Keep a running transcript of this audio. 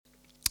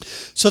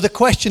So the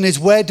question is,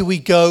 where do we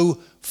go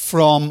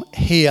from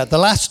here? The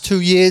last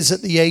 2 years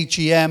at the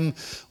AGM,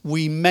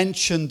 we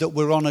mentioned that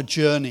we're on a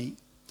journey.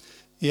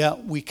 Yeah,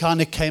 we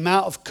kind of came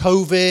out of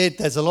COVID.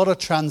 There's a lot of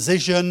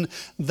transition.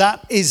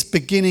 That is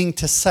beginning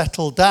to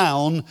settle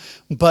down.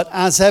 But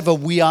as ever,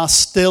 we are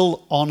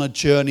still on a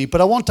journey.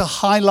 But I want to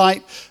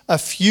highlight a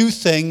few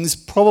things,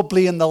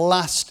 probably in the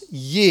last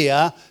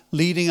year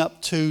leading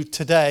up to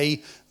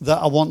today, that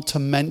I want to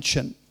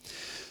mention.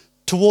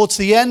 Towards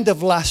the end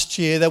of last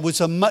year, there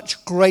was a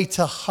much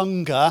greater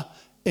hunger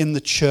in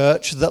the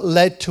church that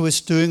led to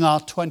us doing our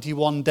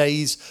 21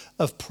 days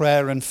of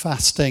prayer and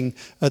fasting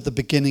at the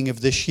beginning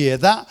of this year.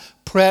 That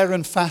prayer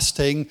and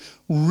fasting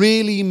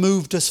really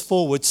moved us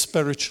forward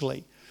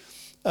spiritually.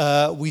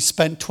 We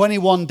spent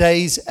 21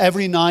 days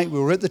every night. We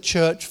were at the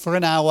church for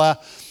an hour,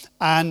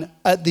 and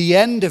at the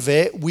end of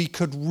it, we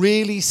could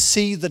really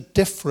see the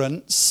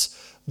difference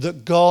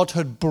that God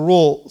had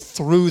brought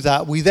through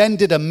that. We then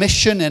did a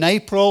mission in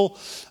April,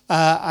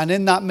 and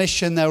in that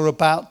mission, there were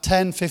about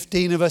 10,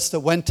 15 of us that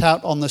went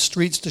out on the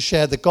streets to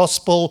share the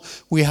gospel.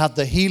 We had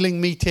the healing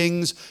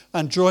meetings,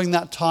 and during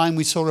that time,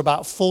 we saw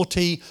about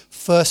 40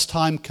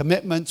 first-time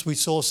commitments. We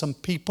saw some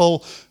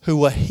people who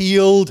were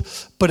healed.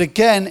 But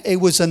again, it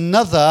was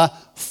another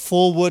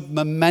forward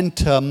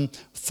momentum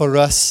for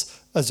us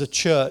as a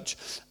church.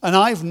 And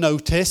I've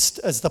noticed,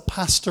 as the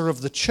pastor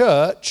of the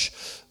church,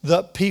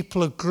 that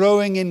people are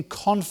growing in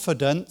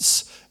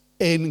confidence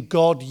in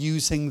God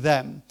using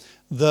them,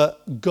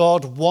 that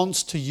God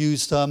wants to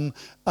use them,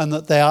 and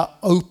that they are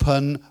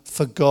open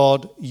for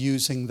God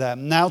using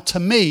them. Now, to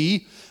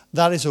me,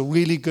 that is a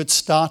really good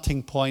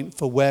starting point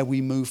for where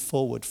we move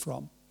forward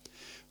from.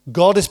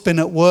 God has been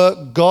at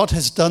work, God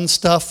has done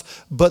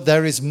stuff, but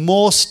there is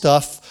more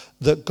stuff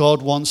that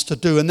God wants to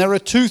do. And there are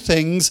two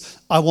things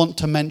I want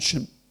to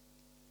mention.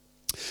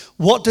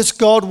 What does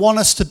God want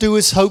us to do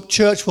as Hope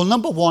Church? Well,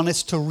 number one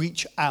is to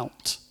reach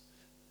out.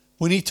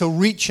 We need to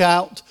reach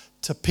out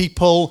to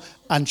people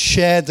and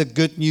share the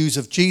good news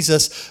of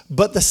Jesus.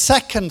 But the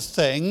second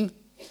thing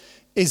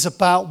is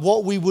about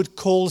what we would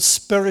call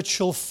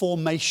spiritual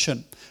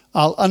formation.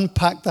 I'll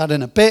unpack that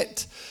in a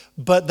bit,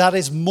 but that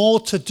is more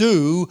to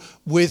do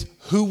with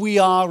who we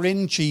are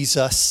in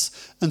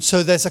Jesus. And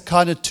so there's a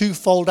kind of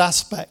twofold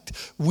aspect.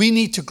 We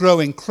need to grow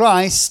in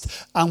Christ,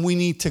 and we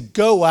need to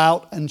go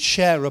out and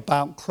share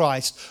about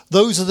Christ.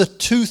 Those are the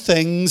two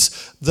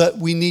things that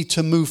we need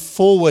to move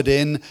forward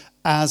in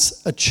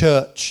as a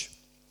church.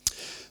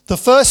 The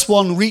first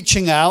one,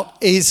 reaching out,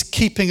 is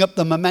keeping up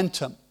the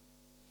momentum.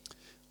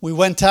 We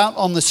went out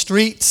on the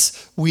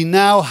streets. We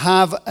now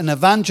have an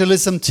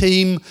evangelism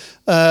team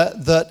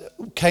that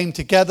came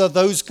together.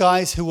 Those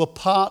guys who were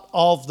part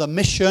of the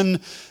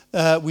mission,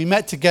 we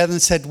met together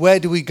and said, where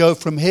do we go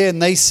from here? And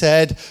they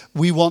said,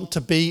 we want to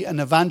be an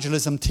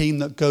evangelism team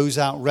that goes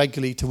out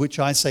regularly, to which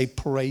I say,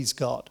 praise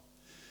God.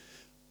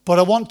 But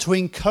I want to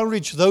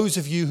encourage those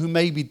of you who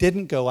maybe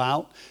didn't go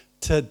out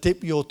to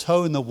dip your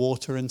toe in the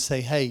water and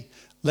say, hey,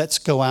 let's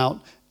go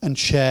out and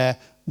share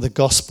the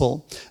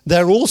gospel.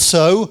 They're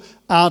also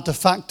our de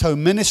facto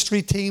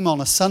ministry team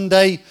on a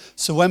Sunday.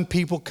 So when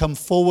people come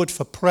forward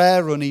for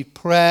prayer or need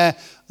prayer,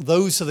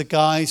 those are the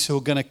guys who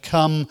are going to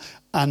come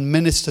and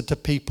minister to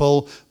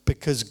people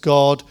because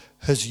God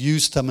has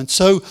used them. And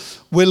so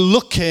we're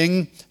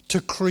looking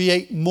to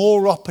create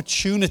more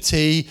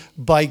opportunity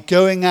by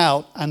going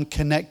out and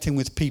connecting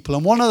with people.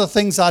 And one of the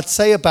things I'd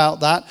say about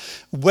that,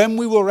 when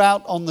we were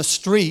out on the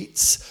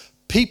streets,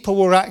 people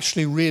were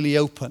actually really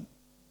open.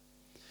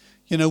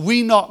 You know,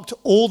 we knocked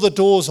all the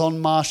doors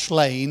on Marsh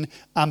Lane,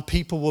 and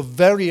people were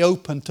very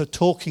open to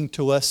talking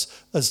to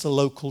us as the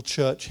local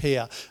church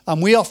here.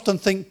 And we often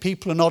think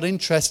people are not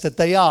interested.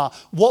 They are.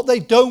 What they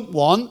don't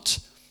want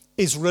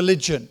is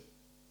religion.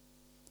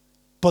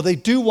 But they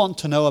do want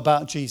to know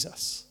about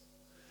Jesus.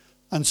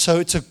 And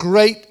so it's a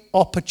great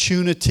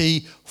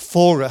opportunity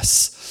for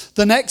us.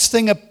 The next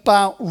thing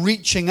about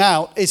reaching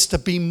out is to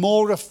be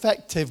more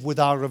effective with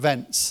our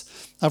events.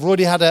 I've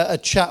already had a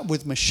chat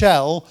with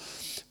Michelle,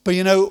 but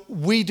you know,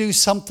 we do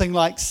something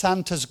like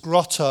Santa's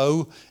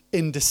Grotto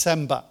in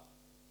December.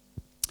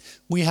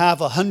 We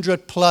have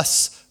 100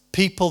 plus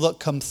people that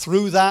come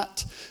through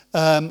that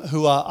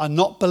who are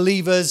not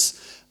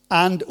believers,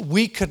 and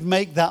we could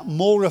make that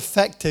more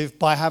effective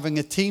by having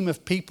a team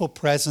of people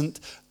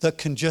present that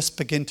can just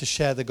begin to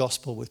share the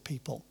gospel with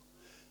people.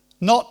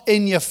 Not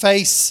in your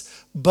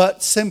face,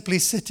 but simply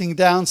sitting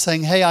down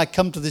saying, hey, I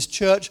come to this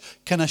church,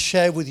 can I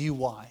share with you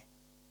why?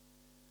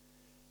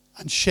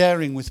 And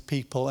sharing with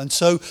people. And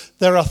so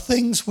there are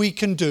things we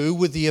can do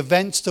with the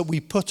events that we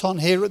put on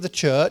here at the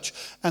church,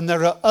 and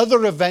there are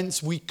other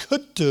events we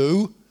could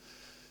do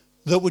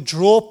that would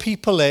draw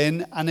people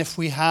in, and if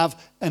we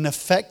have an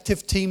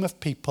effective team of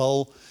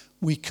people,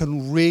 we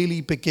can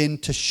really begin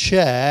to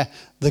share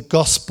the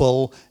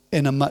gospel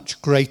in a much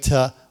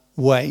greater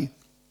way.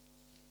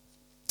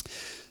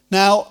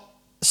 Now,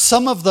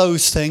 some of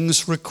those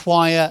things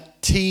require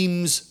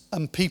teams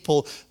and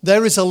people.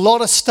 There is a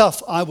lot of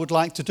stuff I would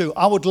like to do.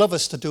 I would love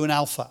us to do an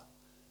alpha.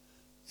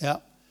 Yeah.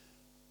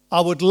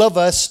 I would love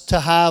us to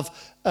have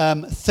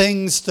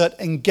things that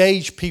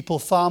engage people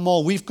far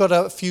more. We've got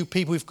a few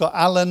people. We've got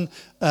Alan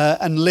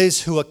and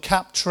Liz who are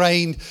CAP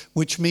trained,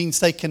 which means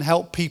they can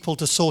help people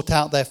to sort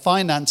out their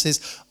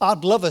finances.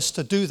 I'd love us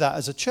to do that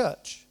as a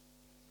church.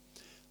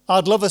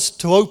 I'd love us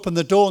to open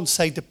the door and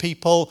say to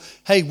people,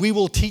 hey, we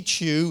will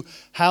teach you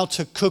how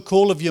to cook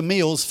all of your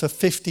meals for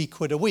 50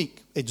 quid a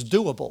week. It's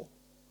doable.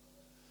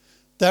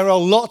 There are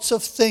lots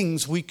of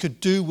things we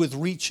could do with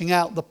reaching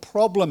out. The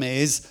problem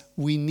is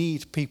we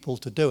need people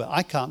to do it.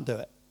 I can't do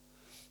it.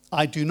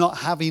 I do not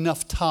have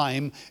enough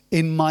time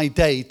in my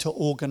day to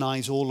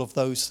organize all of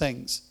those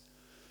things.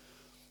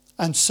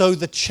 And so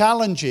the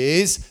challenge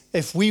is,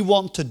 if we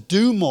want to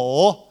do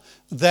more,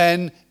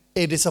 then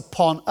it is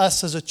upon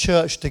us as a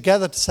church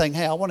together to saying,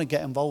 hey, I want to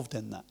get involved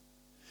in that.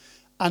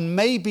 And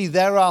maybe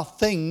there are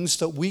things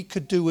that we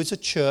could do as a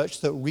church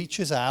that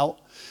reaches out,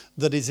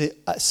 that is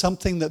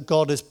something that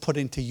God has put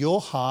into your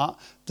heart,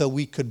 that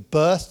we could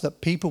birth, that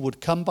people would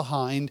come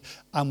behind,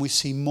 and we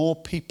see more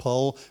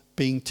people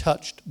being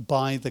touched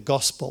by the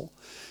gospel.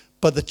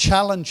 But the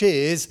challenge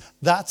is,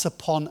 that's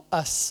upon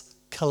us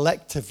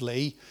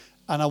collectively.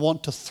 And I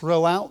want to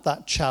throw out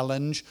that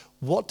challenge.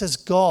 What does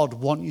God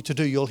want you to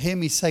do? You'll hear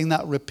me saying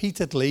that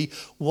repeatedly.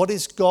 What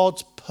is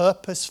God's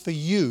purpose for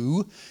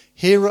you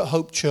here at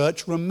Hope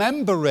Church?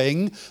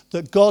 Remembering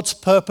that God's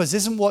purpose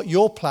isn't what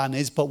your plan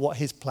is, but what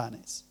his plan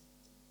is.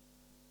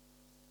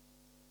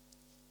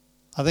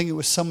 I think it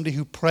was somebody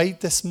who prayed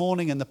this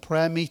morning in the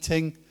prayer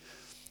meeting,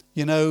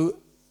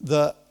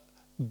 that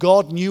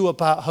God knew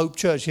about Hope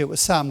Church. It was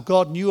Sam.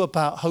 God knew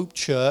about Hope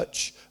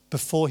Church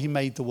before he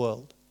made the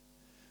world.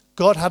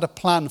 God had a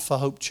plan for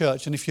Hope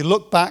Church. And if you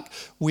look back,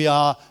 we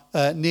are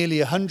nearly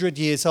 100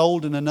 years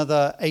old. In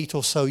another 8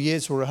 or so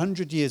years, we're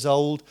 100 years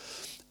old.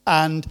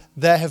 And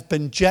there have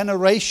been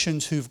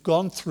generations who've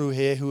gone through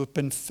here who have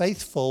been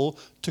faithful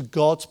to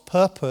God's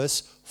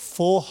purpose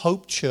for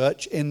Hope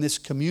Church in this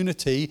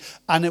community.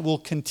 And it will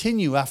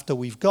continue after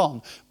we've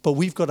gone. But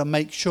we've got to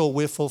make sure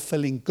we're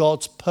fulfilling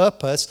God's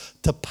purpose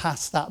to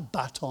pass that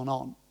baton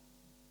on.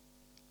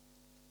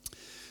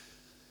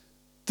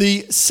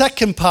 The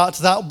second part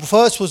to that,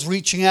 first was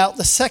reaching out.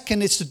 The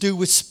second is to do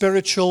with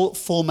spiritual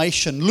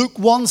formation. Luke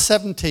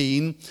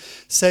 1:17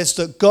 says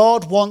that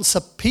God wants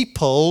a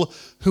people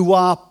who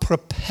are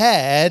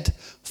prepared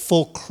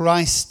for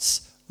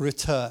Christ's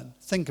return.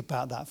 Think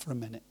about that for a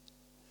minute.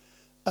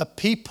 A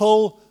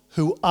people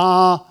who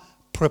are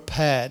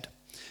prepared.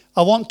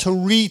 I want to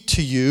read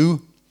to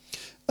you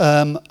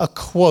a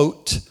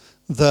quote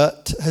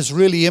that has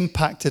really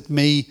impacted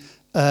me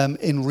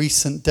in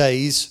recent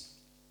days.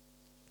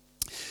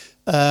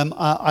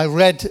 I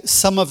read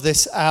some of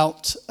this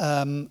out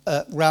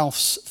at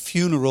Ralph's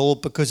funeral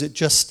because it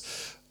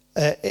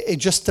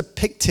just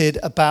depicted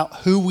about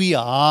who we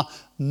are,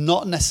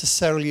 not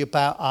necessarily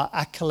about our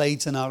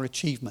accolades and our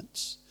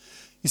achievements.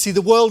 You see,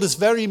 the world is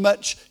very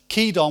much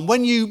keyed on.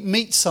 When you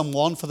meet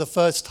someone for the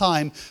first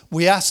time,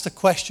 we ask the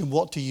question,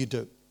 what do you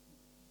do?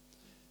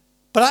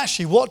 But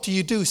actually, what do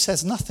you do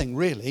says nothing,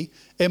 really.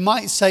 It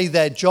might say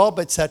their job,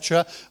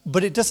 etc.,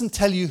 but it doesn't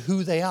tell you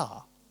who they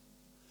are.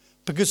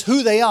 Because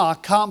who they are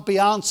can't be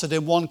answered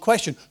in one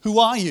question. Who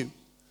are you?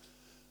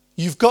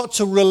 You've got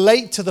to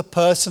relate to the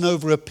person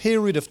over a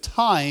period of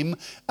time,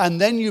 and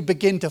then you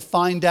begin to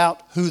find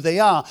out who they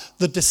are.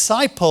 The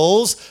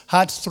disciples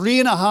had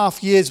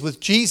 3.5 years with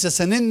Jesus,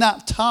 and in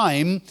that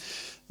time,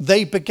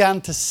 they began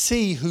to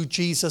see who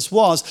Jesus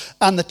was.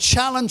 And the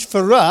challenge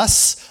for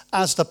us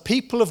as the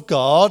people of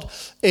God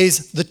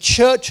is the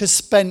church has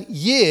spent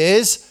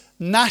years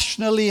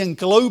nationally and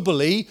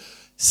globally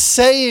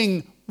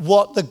saying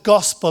what the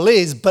gospel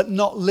is, but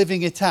not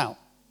living it out.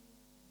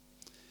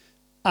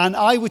 And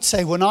I would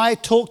say when I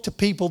talk to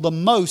people the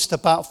most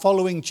about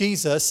following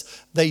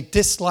Jesus, they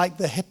dislike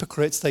the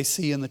hypocrites they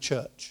see in the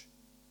church.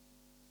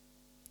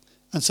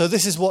 And so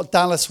this is what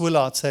Dallas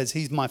Willard says.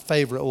 He's my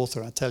favorite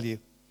author, I tell you.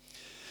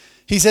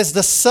 He says,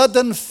 the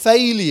sudden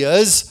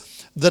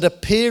failures that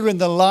appear in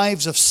the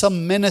lives of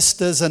some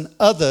ministers and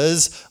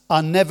others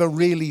are never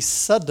really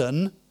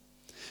sudden,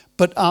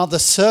 but are the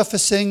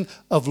surfacing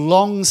of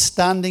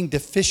long-standing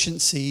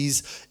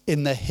deficiencies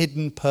in the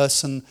hidden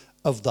person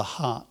of the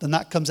heart. And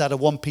that comes out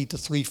of 1 Peter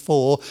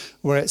 3:4,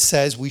 where it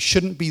says we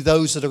shouldn't be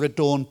those that are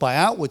adorned by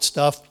outward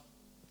stuff,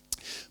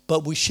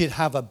 but we should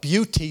have a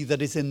beauty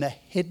that is in the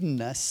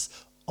hiddenness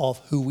of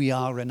who we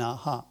are in our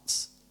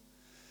hearts.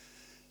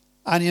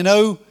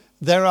 And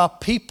there are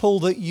people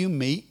that you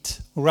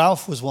meet,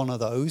 Ralph was one of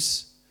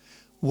those,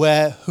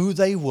 where who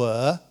they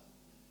were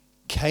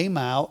came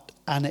out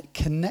and it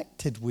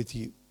connected with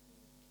you.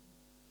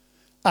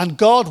 And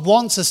God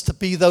wants us to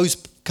be those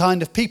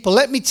kind of people.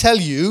 Let me tell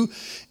you,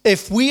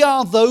 if we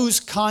are those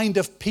kind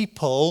of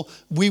people,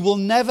 we will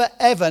never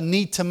ever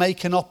need to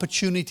make an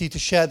opportunity to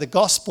share the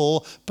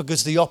gospel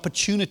because the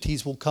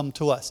opportunities will come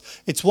to us.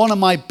 It's one of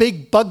my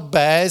big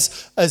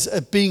bugbears as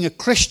being a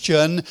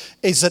Christian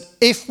is that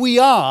if we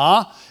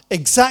are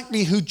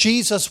exactly who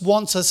Jesus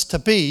wants us to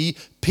be,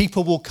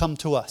 people will come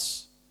to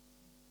us.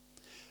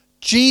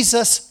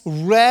 Jesus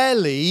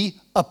rarely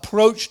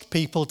approached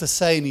people to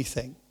say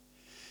anything.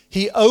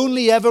 He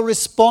only ever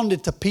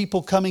responded to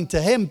people coming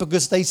to him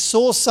because they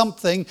saw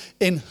something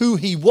in who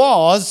he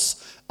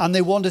was and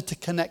they wanted to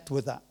connect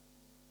with that.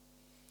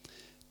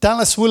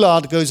 Dallas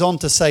Willard goes on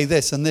to say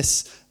this, and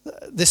this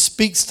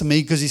speaks to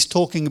me because he's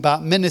talking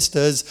about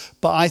ministers,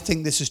 but I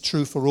think this is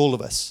true for all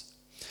of us.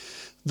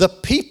 The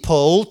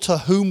people to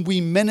whom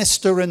we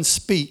minister and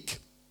speak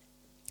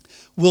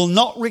will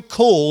not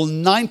recall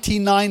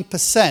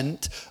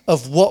 99%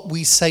 of what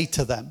we say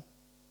to them,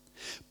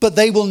 but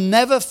they will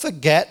never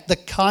forget the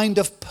kind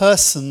of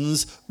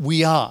persons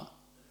we are.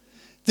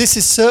 This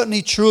is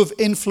certainly true of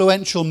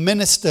influential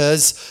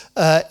ministers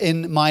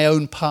in my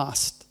own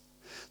past.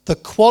 The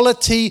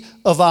quality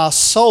of our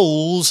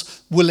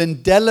souls will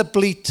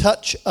indelibly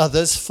touch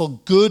others for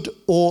good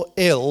or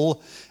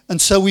ill,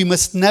 and so we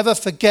must never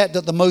forget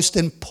that the most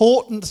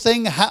important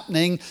thing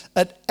happening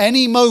at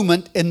any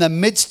moment in the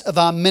midst of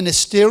our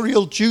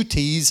ministerial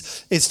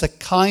duties is the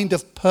kind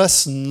of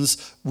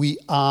persons we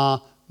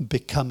are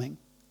becoming.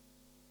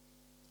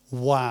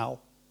 Wow.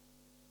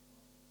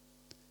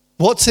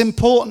 What's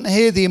important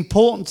here? The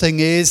important thing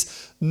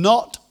is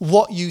not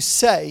what you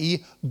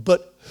say,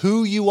 but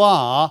who you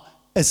are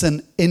as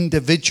an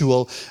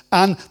individual.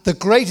 And the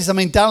greatest,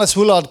 Dallas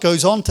Willard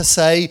goes on to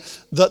say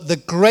that the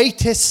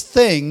greatest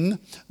thing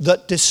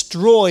that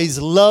destroys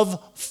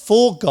love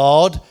for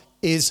God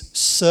is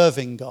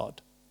serving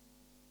God.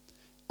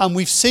 And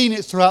we've seen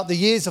it throughout the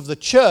years of the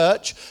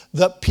church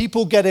that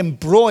people get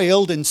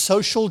embroiled in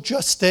social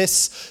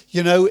justice,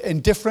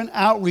 in different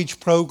outreach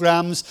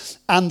programs,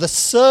 and the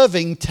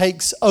serving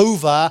takes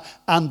over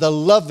and the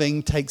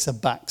loving takes a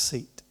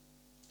backseat.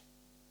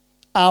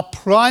 Our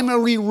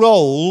primary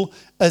role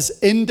as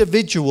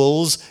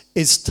individuals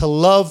is to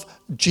love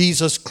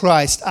Jesus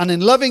Christ. And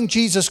in loving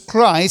Jesus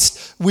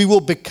Christ, we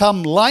will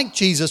become like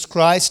Jesus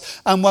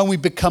Christ. And when we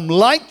become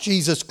like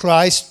Jesus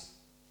Christ,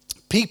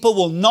 people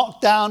will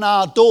knock down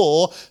our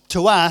door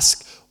to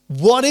ask,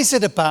 what is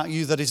it about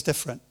you that is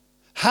different?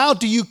 How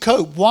do you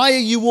cope? Why are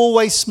you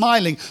always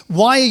smiling?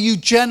 Why are you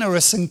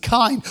generous and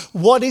kind?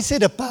 What is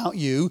it about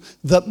you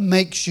that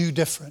makes you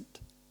different?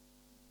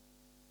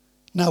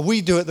 Now,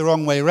 we do it the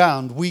wrong way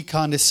around. We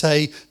kind of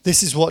say,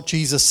 this is what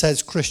Jesus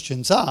says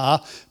Christians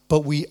are,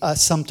 but we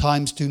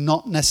sometimes do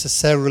not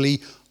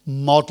necessarily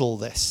model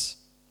this.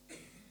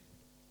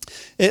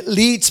 It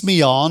leads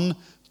me on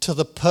to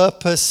the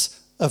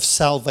purpose of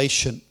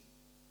salvation.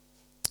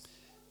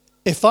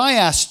 If I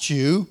asked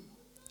you,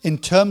 in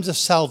terms of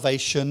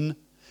salvation,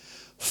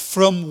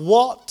 from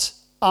what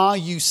are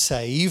you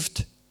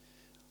saved?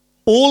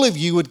 All of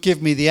you would give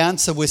me the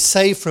answer, we're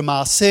saved from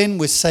our sin,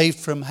 we're saved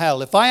from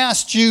hell. If I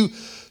asked you,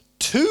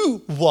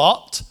 to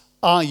what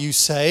are you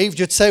saved?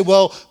 You'd say,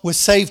 well, we're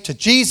saved to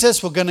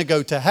Jesus, we're going to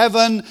go to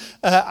heaven,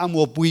 and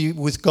we'll be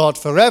with God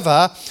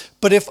forever.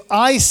 But if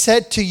I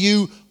said to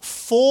you,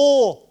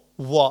 for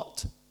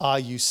what are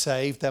you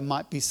saved? There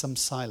might be some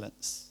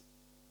silence.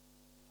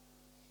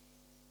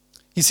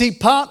 You see,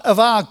 part of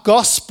our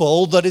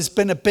gospel that has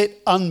been a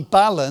bit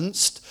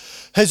unbalanced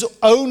has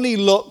only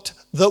looked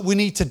that we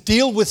need to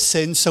deal with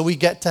sin so we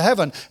get to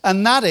heaven.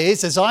 And that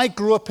is, as I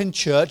grew up in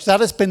church, that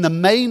has been the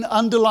main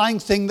underlying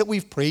thing that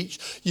we've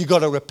preached. You've got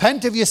to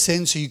repent of your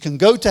sin so you can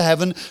go to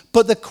heaven.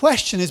 But the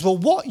question is, well,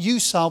 what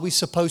use are we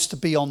supposed to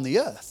be on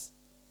the earth?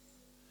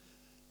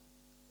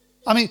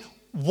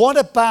 What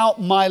about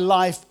my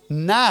life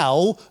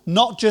now,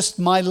 not just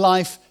my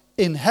life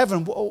in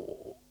heaven?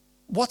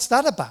 What's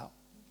that about?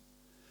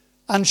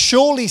 And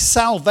surely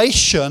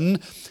salvation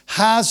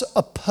has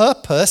a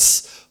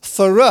purpose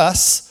for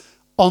us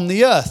on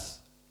the earth.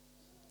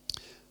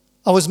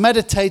 I was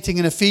meditating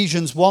in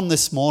Ephesians 1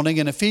 this morning,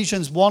 and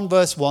Ephesians 1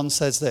 verse 1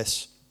 says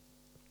this: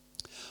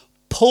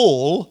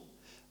 Paul,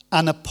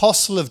 an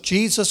apostle of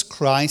Jesus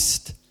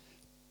Christ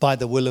by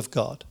the will of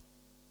God.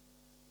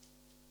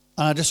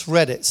 And I just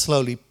read it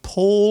slowly.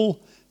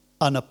 Paul,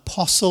 an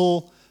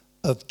apostle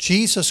of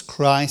Jesus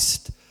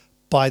Christ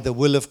by the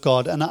will of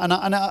God. And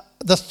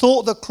the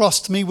thought that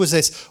crossed me was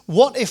this: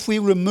 what if we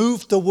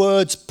removed the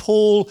words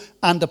Paul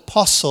and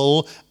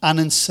apostle and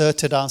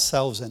inserted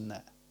ourselves in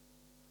there?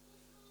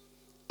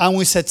 And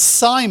we said,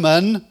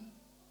 Simon,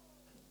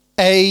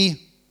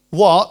 a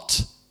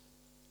what?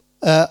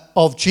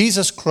 Of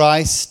Jesus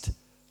Christ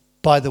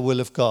by the will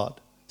of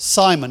God.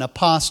 Simon, a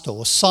pastor,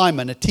 or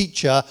Simon, a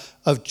teacher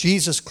of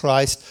Jesus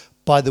Christ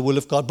by the will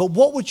of God. But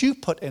what would you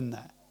put in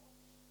there?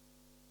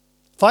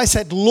 If I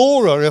said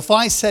Laura, if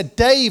I said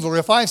Dave, or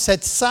if I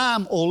said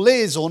Sam or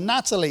Liz or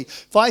Natalie,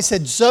 if I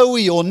said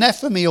Zoe or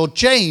Nephemi or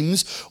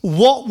James,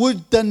 what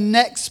would the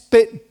next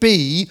bit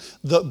be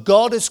that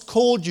God has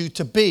called you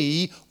to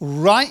be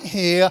right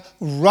here,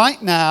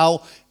 right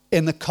now,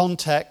 in the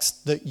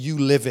context that you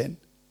live in?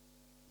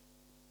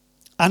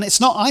 And it's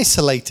not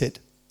isolated.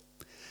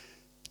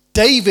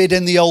 David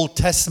in the Old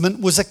Testament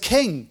was a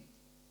king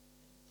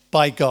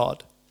by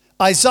God.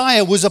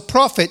 Isaiah was a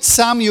prophet,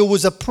 Samuel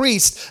was a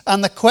priest,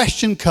 and the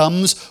question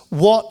comes,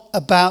 what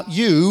about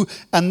you?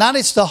 And that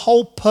is the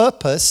whole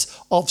purpose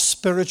of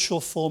spiritual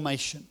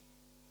formation.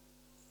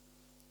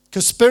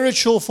 Because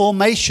spiritual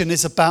formation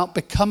is about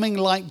becoming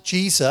like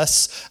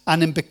Jesus,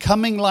 and in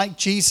becoming like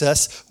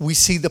Jesus, we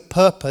see the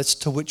purpose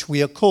to which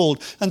we are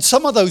called. And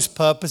some of those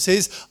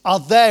purposes are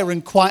there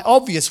and quite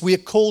obvious. We are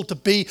called to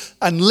be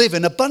and live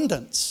in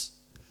abundance.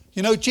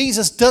 You know,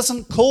 Jesus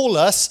doesn't call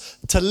us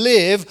to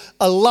live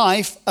a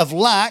life of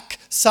lack.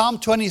 Psalm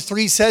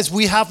 23 says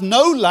we have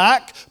no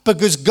lack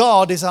because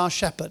God is our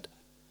shepherd.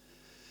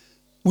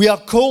 We are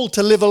called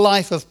to live a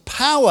life of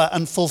power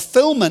and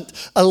fulfillment,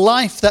 a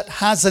life that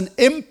has an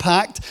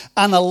impact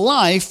and a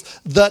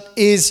life that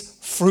is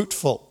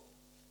fruitful.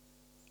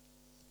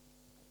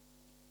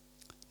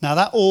 Now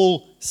that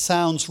all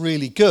sounds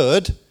really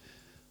good,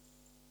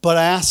 but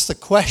I ask the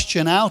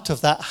question out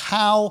of that,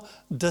 how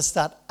does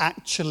that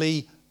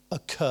actually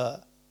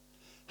occur?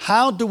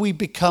 How do we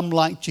become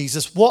like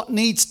Jesus? What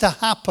needs to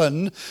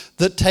happen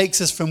that takes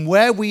us from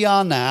where we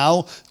are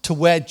now to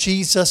where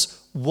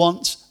Jesus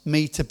wants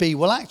me to be?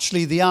 Well,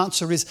 actually, the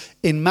answer is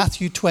in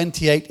Matthew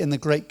 28 in the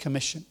Great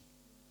Commission.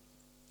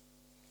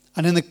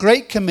 And in the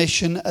Great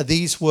Commission are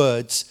these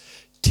words: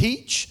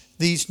 teach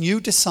these new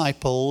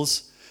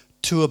disciples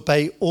to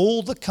obey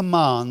all the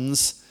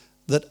commands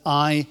that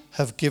I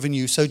have given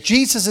you. So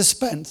Jesus has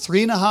spent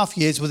 3.5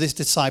 years with his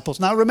disciples.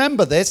 Now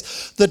remember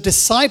this, the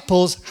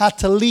disciples had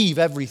to leave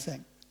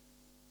everything.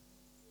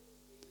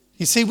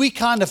 You see, we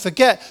kind of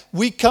forget.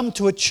 We come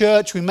to a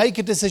church, we make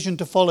a decision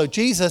to follow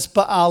Jesus,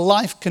 but our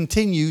life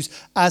continues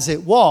as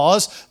it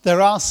was.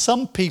 There are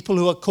some people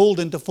who are called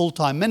into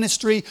full-time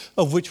ministry,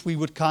 of which we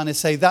would kind of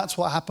say that's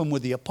what happened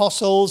with the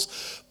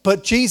apostles.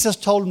 But Jesus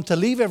told them to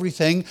leave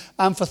everything,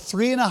 and for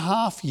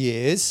 3.5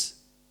 years,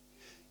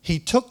 he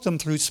took them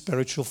through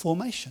spiritual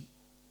formation.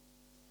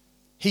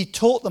 He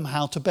taught them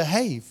how to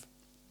behave.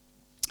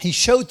 He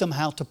showed them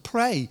how to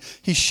pray.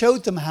 He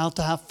showed them how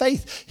to have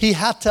faith. He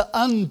had to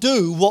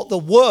undo what the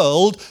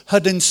world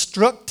had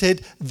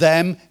instructed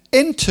them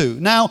into.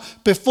 Now,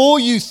 before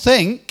you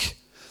think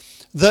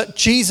that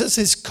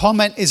Jesus'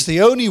 comment is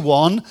the only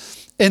one,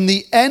 in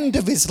the end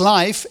of his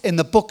life, in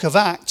the book of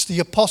Acts, the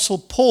Apostle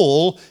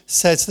Paul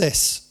says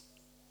this: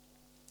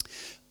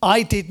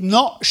 I did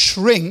not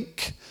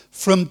shrink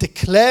from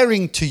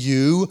declaring to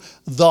you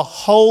the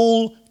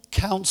whole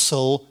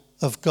counsel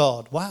of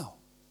God. Wow.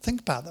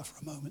 Think about that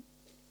for a moment.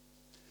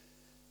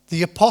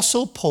 The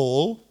Apostle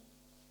Paul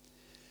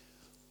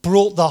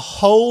brought the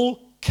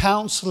whole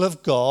counsel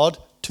of God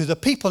to the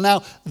people.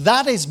 Now,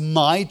 that is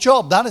my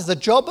job. That is the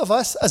job of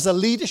us as a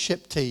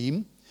leadership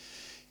team,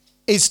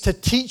 is to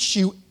teach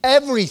you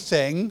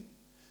everything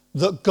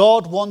that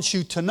God wants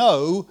you to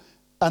know,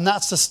 and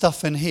that's the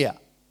stuff in here.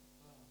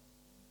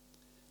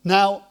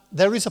 Now,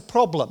 there is a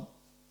problem,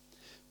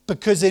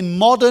 because in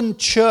modern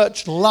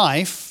church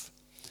life,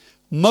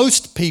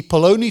 most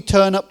people only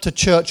turn up to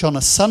church on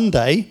a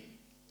Sunday,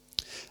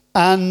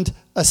 and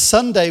a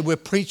Sunday we're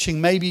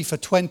preaching maybe for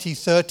 20,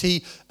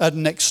 30, at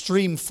an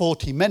extreme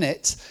 40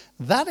 minutes.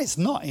 That is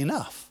not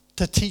enough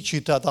to teach you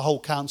the whole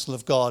counsel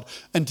of God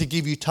and to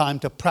give you time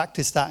to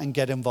practice that and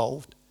get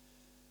involved.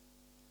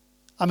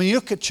 I mean, you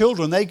look at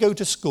children, they go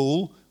to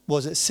school,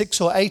 6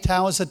 or 8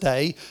 hours a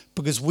day,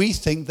 because we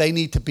think they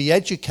need to be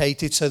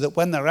educated so that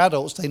when they're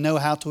adults, they know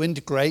how to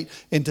integrate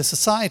into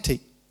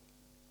society.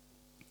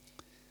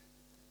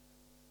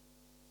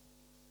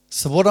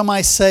 So what am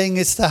I saying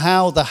is the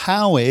how? The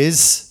how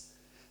is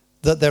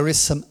that there is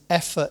some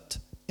effort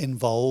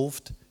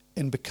involved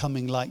in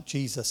becoming like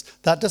Jesus.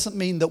 That doesn't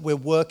mean that we're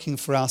working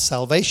for our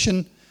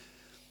salvation.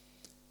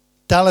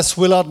 Dallas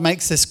Willard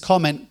makes this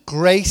comment: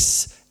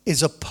 grace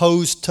is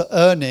opposed to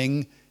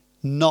earning,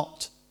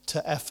 not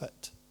to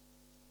effort.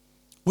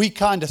 We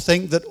kind of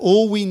think that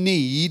all we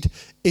need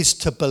is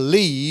to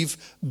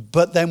believe,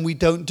 but then we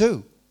don't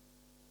do.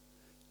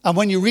 And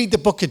when you read the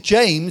book of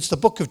James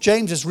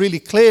is really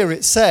clear.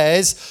 It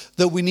says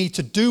that we need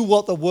to do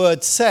what the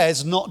word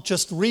says, not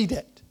just read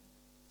it.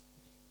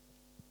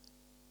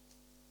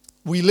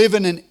 We live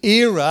in an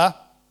era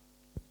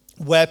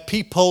where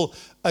people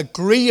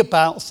agree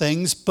about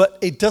things, but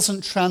it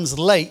doesn't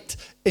translate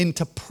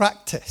into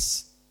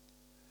practice.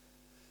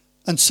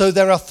 And so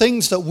there are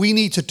things that we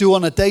need to do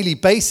on a daily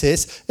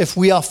basis if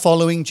we are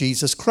following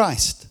Jesus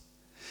Christ.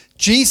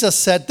 Jesus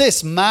said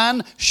this: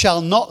 man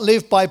shall not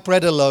live by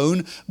bread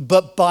alone,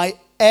 but by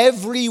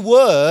every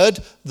word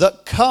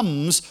that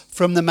comes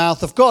from the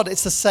mouth of God.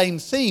 It's the same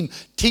theme,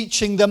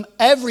 teaching them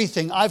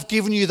everything. I've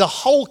given you the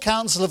whole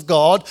counsel of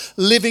God,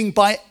 living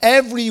by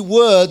every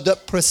word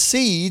that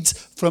proceeds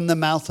from the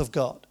mouth of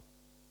God.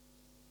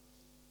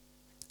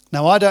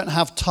 Now, I don't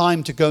have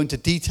time to go into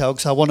detail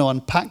because I want to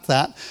unpack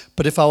that,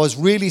 but if I was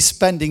really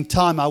spending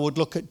time, I would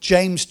look at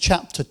James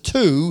chapter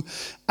 2,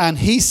 and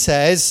he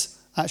says,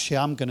 actually,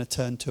 I'm going to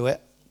turn to it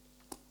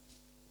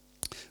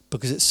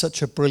because it's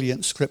such a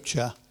brilliant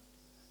scripture.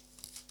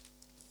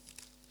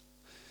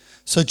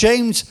 So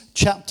James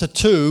chapter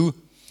 2,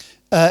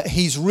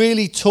 he's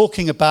really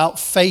talking about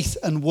faith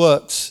and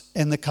works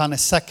in the kind of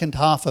second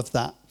half of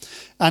that.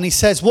 And he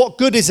says, what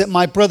good is it,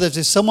 my brothers,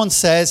 if someone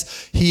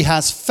says he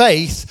has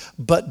faith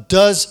but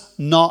does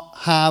not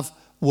have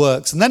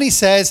works? And then he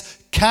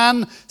says,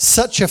 Can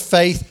such a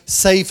faith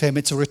save him?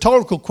 It's a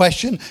rhetorical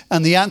question,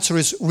 and the answer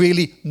is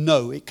really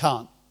no, it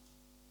can't.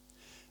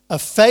 A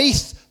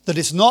faith that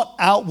is not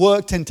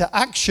outworked into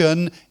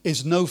action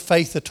is no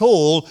faith at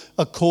all,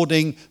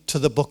 according to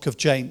the book of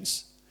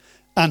James.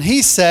 And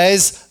he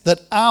says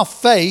that our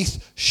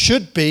faith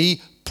should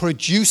be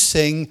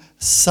producing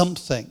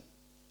something.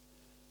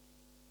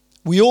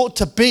 We ought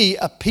to be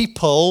a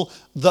people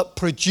that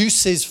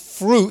produces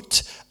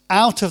fruit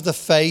out of the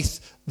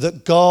faith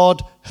that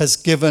God has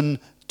given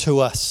to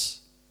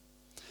us.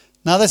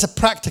 Now, there's a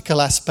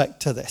practical aspect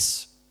to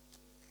this.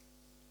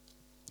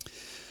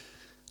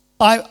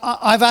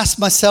 I've asked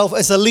myself,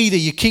 as a leader,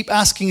 you keep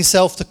asking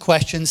yourself the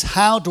questions,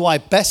 how do I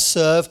best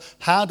serve?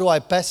 How do I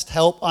best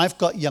help? I've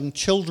got young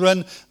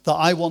children that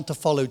I want to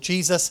follow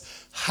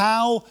Jesus.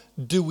 How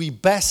do we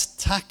best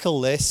tackle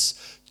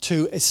this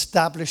to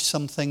establish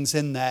some things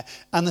in there?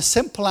 And the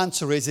simple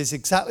answer is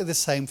exactly the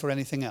same for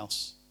anything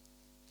else.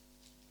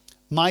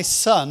 My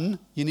son,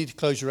 you need to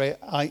close your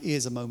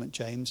ears a moment,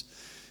 James.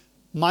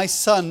 My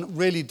son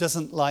really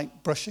doesn't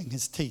like brushing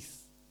his teeth.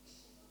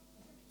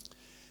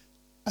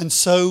 And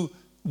so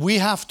we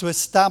have to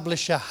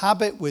establish a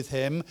habit with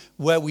him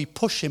where we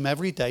push him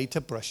every day to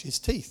brush his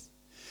teeth.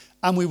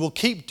 And we will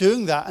keep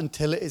doing that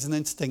until it is an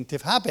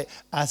instinctive habit,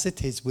 as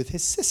it is with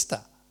his sister.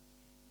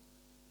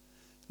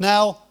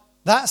 Now,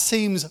 that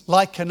seems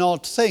like an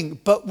odd thing,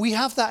 but we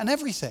have that in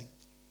everything.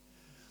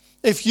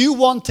 If you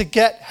want to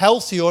get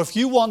healthy or if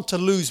you want to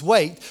lose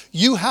weight,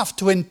 you have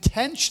to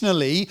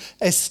intentionally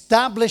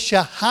establish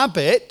a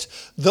habit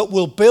that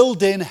will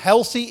build in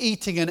healthy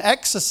eating and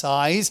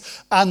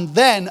exercise, and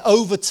then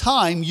over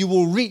time you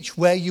will reach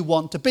where you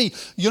want to be.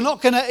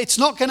 It's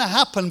not going to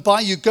happen by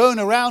you going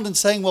around and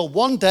saying, well,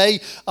 one day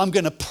I'm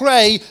going to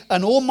pray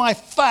and all my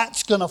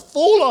fat's going to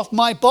fall off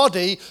my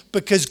body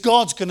because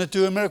God's going to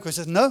do a miracle. He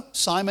says, no,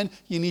 Simon,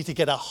 you need to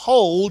get a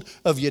hold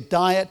of your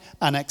diet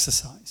and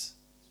exercise.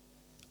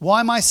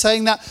 Why am I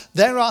saying that?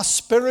 There are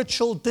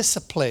spiritual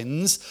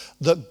disciplines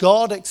that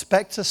God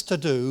expects us to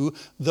do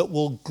that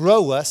will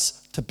grow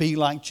us to be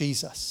like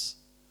Jesus.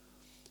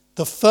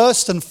 The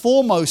first and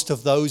foremost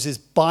of those is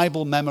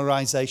Bible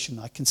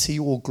memorization. I can see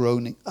you all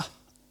groaning.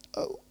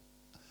 Oh.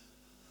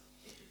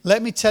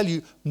 Let me tell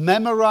you,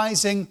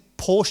 memorizing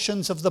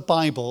portions of the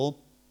Bible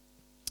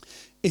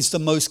is the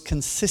most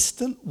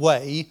consistent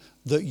way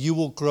that you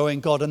will grow in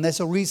God. And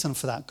there's a reason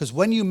for that. Because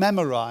when you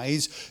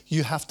memorize,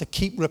 you have to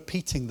keep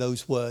repeating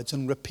those words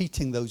and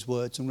repeating those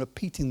words and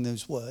repeating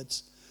those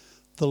words.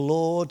 The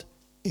Lord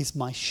is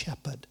my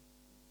shepherd.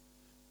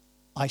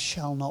 I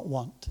shall not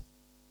want.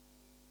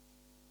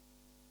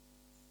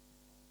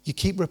 You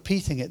keep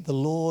repeating it. The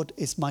Lord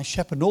is my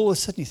shepherd. And all of a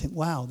sudden you think,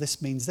 wow,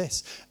 this means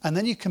this. And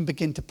then you can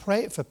begin to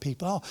pray it for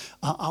people.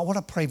 Oh, I want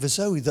to pray for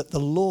Zoe that the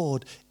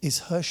Lord is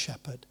her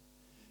shepherd.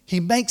 He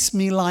makes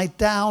me lie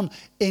down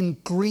in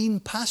green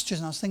pastures.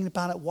 And I was thinking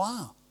about it.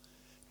 Wow.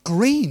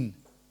 Green.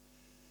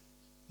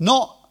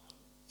 Not,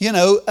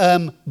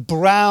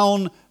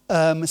 brown,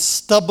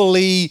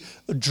 stubbly,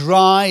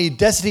 dry,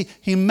 deserty.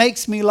 He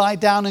makes me lie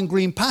down in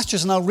green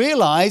pastures. And I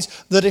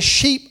realize that a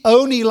sheep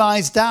only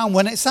lies down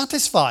when it's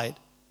satisfied.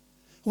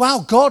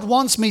 Wow, God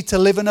wants me to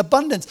live in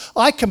abundance.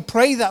 I can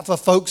pray that for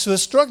folks who are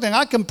struggling.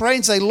 I can pray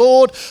and say,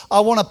 Lord, I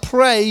want to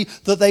pray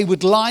that they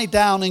would lie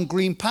down in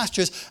green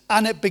pastures.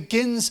 And it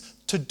begins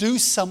to do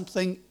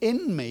something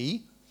in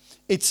me.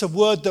 It's a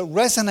word that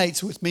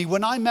resonates with me.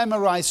 When I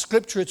memorize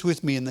scripture, it's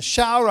with me in the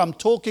shower. I'm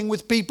talking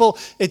with people.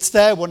 It's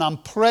there when I'm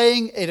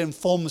praying. It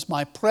informs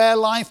my prayer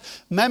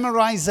life.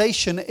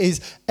 Memorization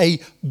is a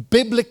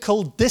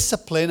biblical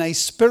discipline, a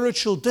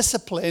spiritual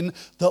discipline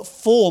that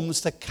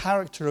forms the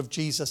character of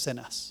Jesus in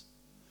us.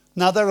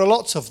 Now, there are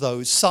lots of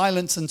those: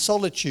 silence and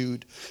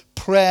solitude,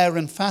 prayer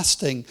and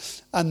fasting,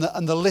 and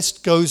the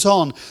list goes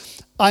on.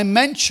 I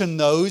mention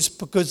those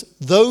because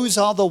those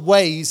are the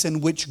ways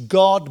in which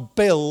God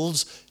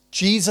builds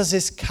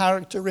Jesus'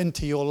 character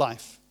into your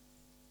life.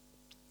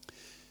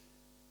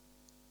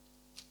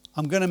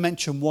 I'm going to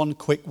mention one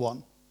quick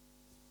one.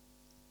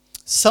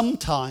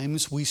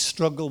 Sometimes we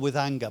struggle with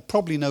anger.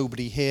 Probably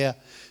nobody here,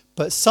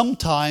 but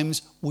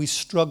sometimes we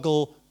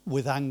struggle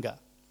with anger.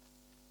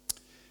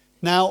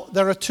 Now,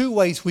 there are two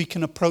ways we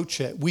can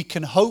approach it. We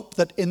can hope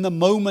that in the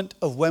moment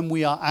of when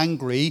we are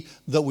angry,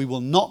 that we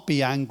will not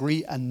be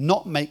angry and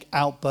not make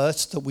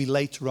outbursts that we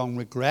later on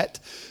regret.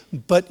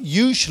 But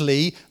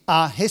usually,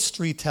 our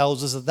history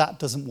tells us that that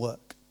doesn't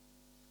work.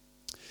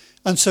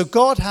 And so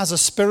God has a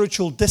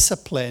spiritual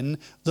discipline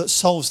that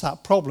solves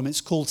that problem.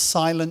 It's called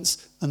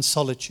silence and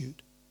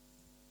solitude.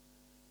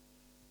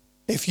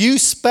 If you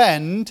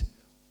spend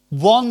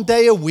one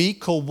day a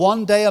week or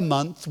one day a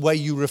month where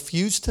you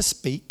refuse to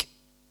speak,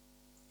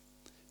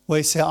 where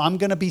you say, I'm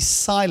going to be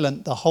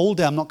silent the whole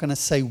day, I'm not going to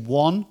say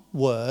one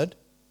word.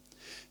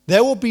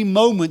 There will be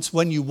moments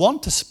when you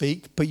want to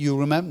speak, but you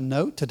remember,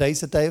 no,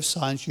 today's a day of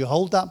silence. You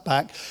hold that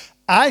back.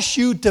 As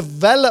you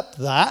develop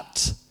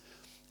that,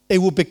 it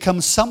will become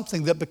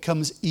something that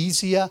becomes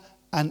easier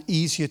and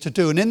easier to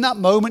do. And in that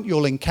moment,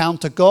 you'll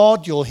encounter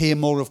God, you'll hear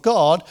more of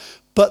God,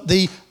 but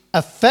the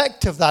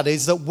effect of that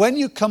is that when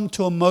you come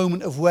to a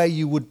moment of where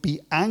you would be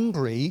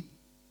angry,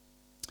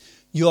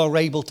 you are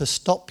able to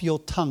stop your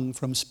tongue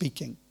from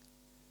speaking.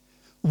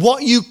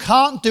 What you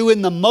can't do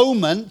in the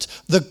moment,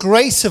 the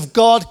grace of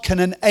God can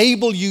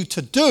enable you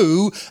to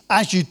do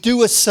as you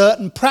do a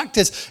certain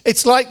practice.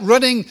 It's like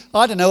running,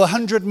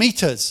 100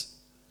 meters.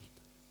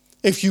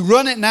 If you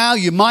run it now,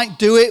 you might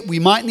do it. We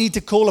might need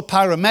to call a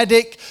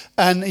paramedic,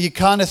 and you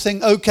kind of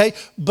think, okay.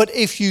 But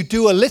if you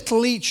do a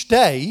little each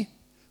day,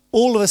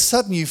 all of a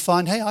sudden you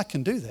find, hey, I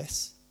can do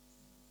this.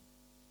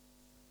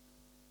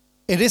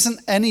 It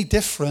isn't any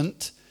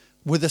different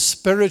with the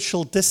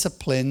spiritual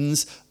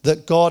disciplines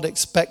that God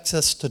expects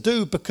us to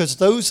do, because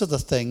those are the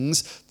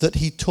things that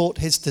he taught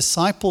his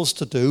disciples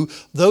to do.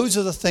 Those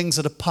are the things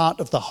that are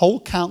part of the whole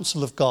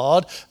counsel of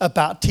God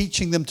about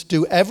teaching them to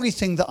do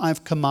everything that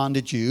I've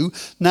commanded you.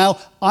 Now,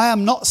 I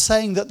am not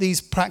saying that these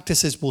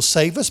practices will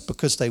save us,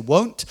 because they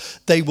won't.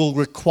 They will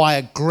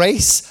require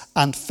grace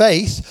and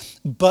faith,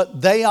 but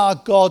they are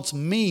God's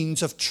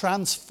means of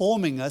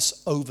transforming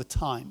us over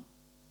time.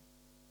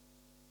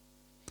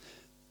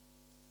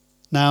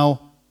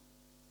 Now,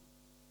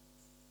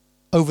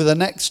 over the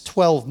next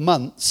 12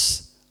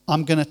 months,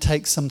 I'm going to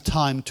take some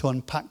time to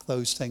unpack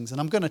those things. And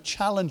I'm going to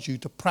challenge you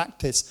to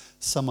practice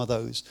some of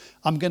those.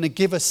 I'm going to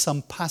give us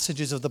some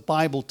passages of the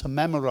Bible to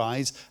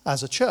memorize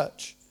as a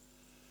church.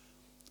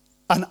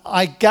 And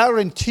I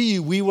guarantee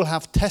you we will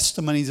have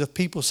testimonies of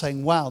people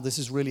saying, wow, this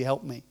has really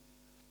helped me.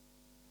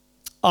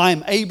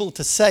 I'm able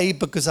to say,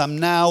 because I'm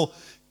now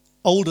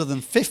older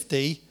than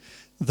 50,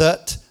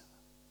 that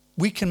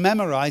we can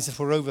memorize if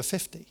we're over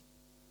 50.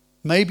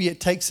 Maybe it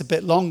takes a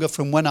bit longer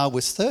from when I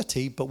was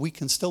 30, but we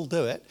can still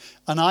do it.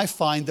 And I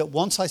find that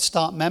once I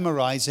start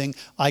memorizing,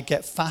 I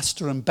get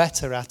faster and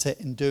better at it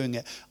in doing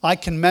it. I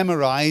can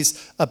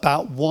memorize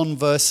about one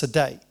verse a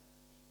day.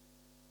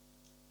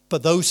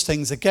 But those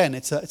things, again,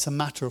 it's a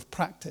matter of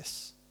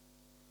practice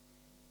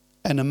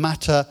and a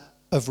matter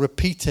of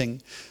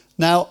repeating.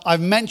 Now, I've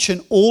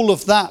mentioned all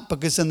of that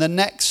because in the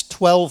next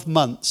 12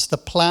 months, the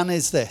plan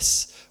is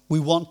this. We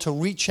want to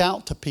reach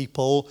out to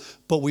people,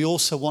 but we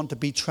also want to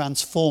be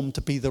transformed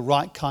to be the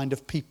right kind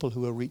of people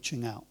who are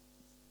reaching out.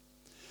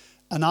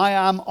 And I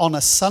am on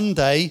a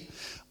Sunday.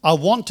 I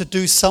want to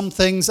do some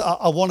things.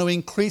 I want to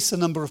increase the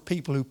number of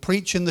people who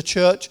preach in the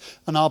church,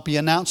 and I'll be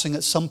announcing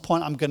at some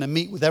point I'm going to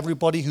meet with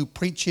everybody who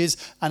preaches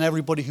and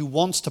everybody who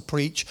wants to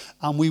preach,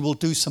 and we will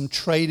do some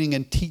training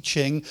and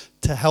teaching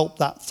to help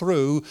that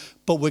through.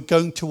 But we're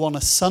going to, on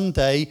a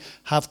Sunday,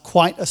 have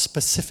quite a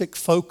specific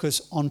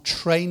focus on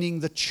training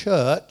the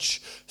church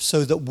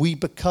so that we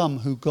become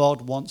who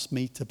God wants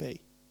me to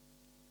be.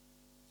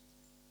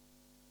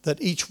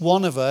 That each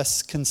one of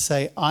us can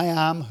say, I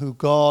am who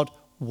God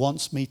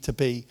wants me to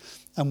be.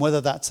 And whether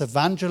that's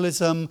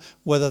evangelism,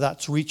 whether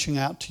that's reaching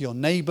out to your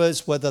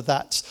neighbors, whether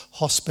that's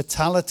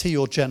hospitality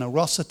or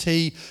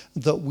generosity,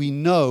 that we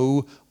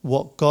know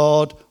what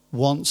God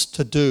wants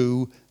to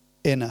do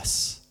in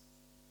us.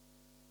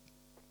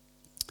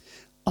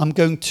 I'm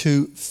going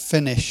to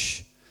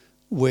finish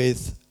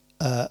with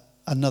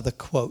another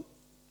quote.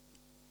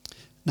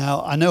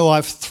 Now, I know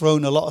I've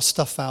thrown a lot of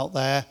stuff out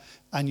there,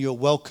 and you're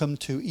welcome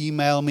to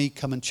email me,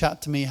 come and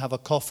chat to me, have a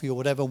coffee or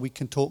whatever. We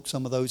can talk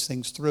some of those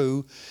things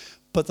through.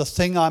 But the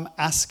thing I'm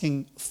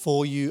asking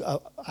for you,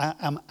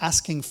 I'm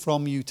asking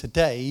from you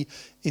today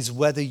is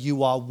whether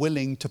you are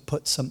willing to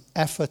put some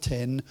effort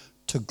in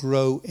to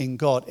grow in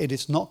God. It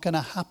is not going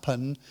to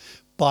happen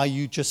by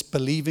you just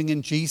believing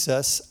in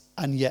Jesus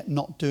and yet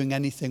not doing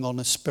anything on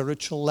a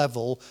spiritual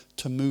level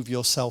to move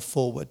yourself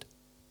forward.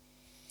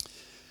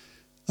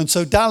 And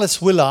so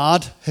Dallas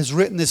Willard has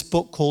written this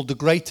book called The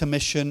Greater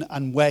Mission,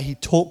 and where he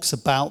talks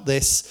about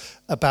this,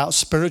 about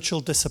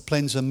spiritual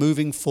disciplines and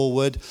moving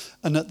forward.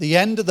 And at the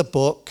end of the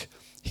book,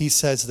 he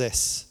says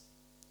this: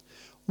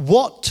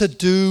 what to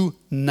do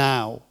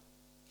now?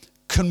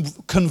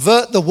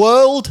 Convert the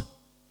world?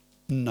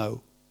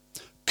 No.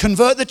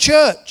 Convert the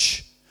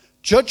church?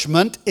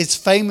 Judgment is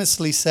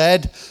famously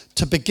said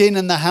to begin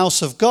in the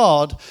house of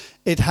God.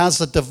 It has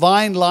the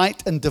divine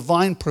light and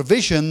divine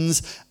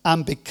provisions,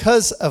 and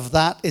because of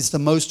that is the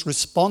most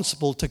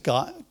responsible to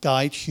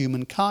guide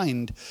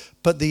humankind.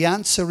 But the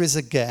answer is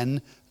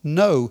again,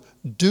 no,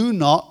 do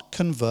not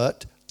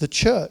convert the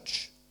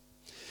church.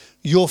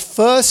 Your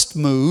first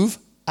move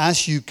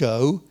as you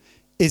go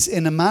is,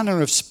 in a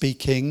manner of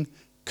speaking,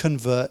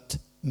 convert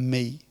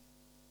me.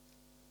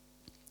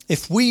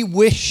 If we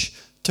wish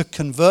to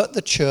convert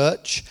the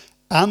church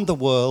and the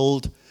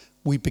world,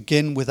 we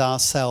begin with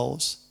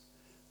ourselves.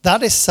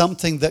 That is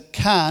something that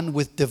can,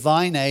 with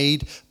divine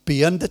aid,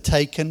 be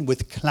undertaken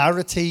with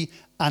clarity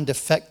and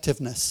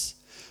effectiveness.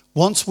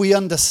 Once we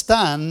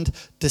understand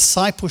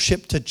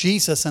discipleship to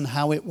Jesus and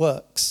how it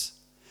works.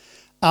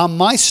 Our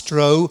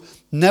maestro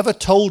never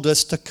told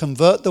us to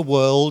convert the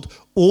world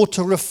or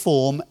to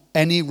reform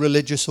any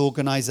religious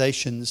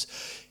organizations.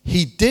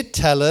 He did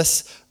tell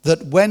us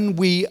that when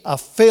we are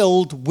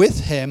filled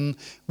with him,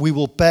 we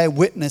will bear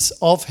witness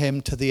of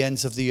him to the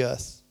ends of the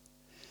earth.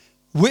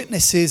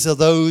 Witnesses are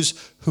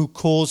those who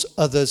cause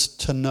others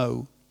to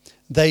know.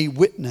 They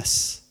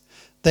witness.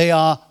 They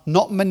are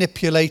not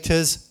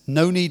manipulators,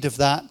 no need of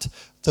that,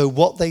 though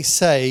what they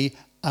say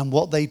and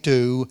what they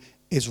do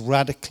is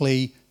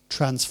radically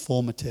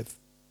transformative.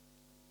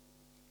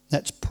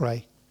 Let's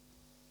pray.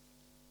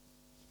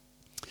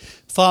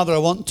 Father, I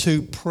want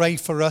to pray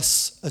for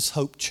us as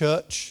Hope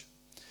Church.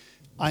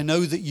 I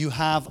know that you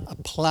have a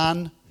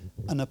plan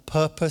and a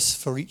purpose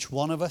for each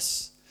one of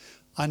us.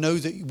 I know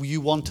that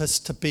you want us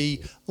to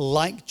be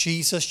like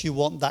Jesus. You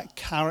want that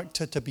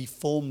character to be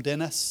formed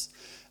in us.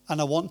 And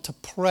I want to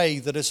pray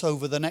that as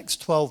over the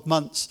next 12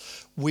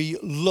 months, we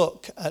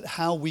look at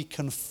how we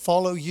can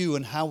follow you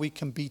and how we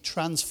can be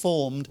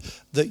transformed,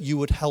 that you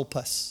would help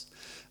us.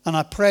 And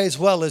I pray as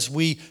well, as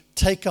we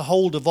take a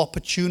hold of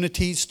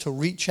opportunities to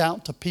reach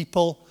out to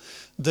people,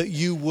 that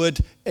you would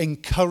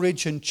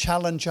encourage and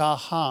challenge our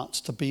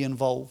hearts to be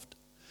involved.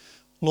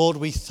 Lord,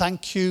 we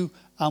thank you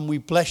and we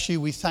bless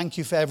you. We thank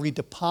you for every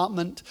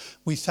department.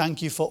 We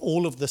thank you for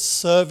all of the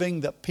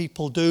serving that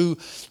people do.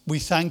 We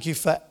thank you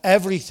for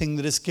everything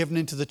that is given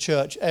into the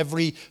church,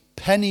 every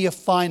penny of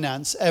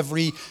finance,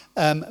 every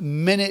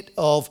minute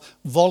of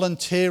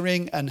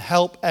volunteering and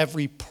help,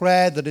 every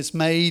prayer that is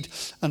made,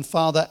 and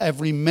Father,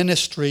 every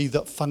ministry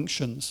that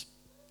functions.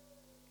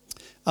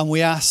 And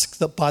we ask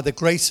that by the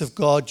grace of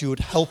God, you would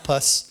help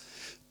us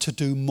to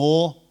do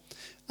more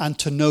and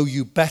to know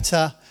you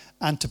better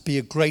and to be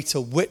a greater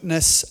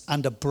witness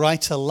and a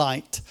brighter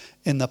light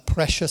in the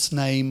precious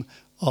name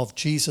of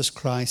Jesus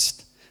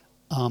Christ.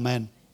 Amen.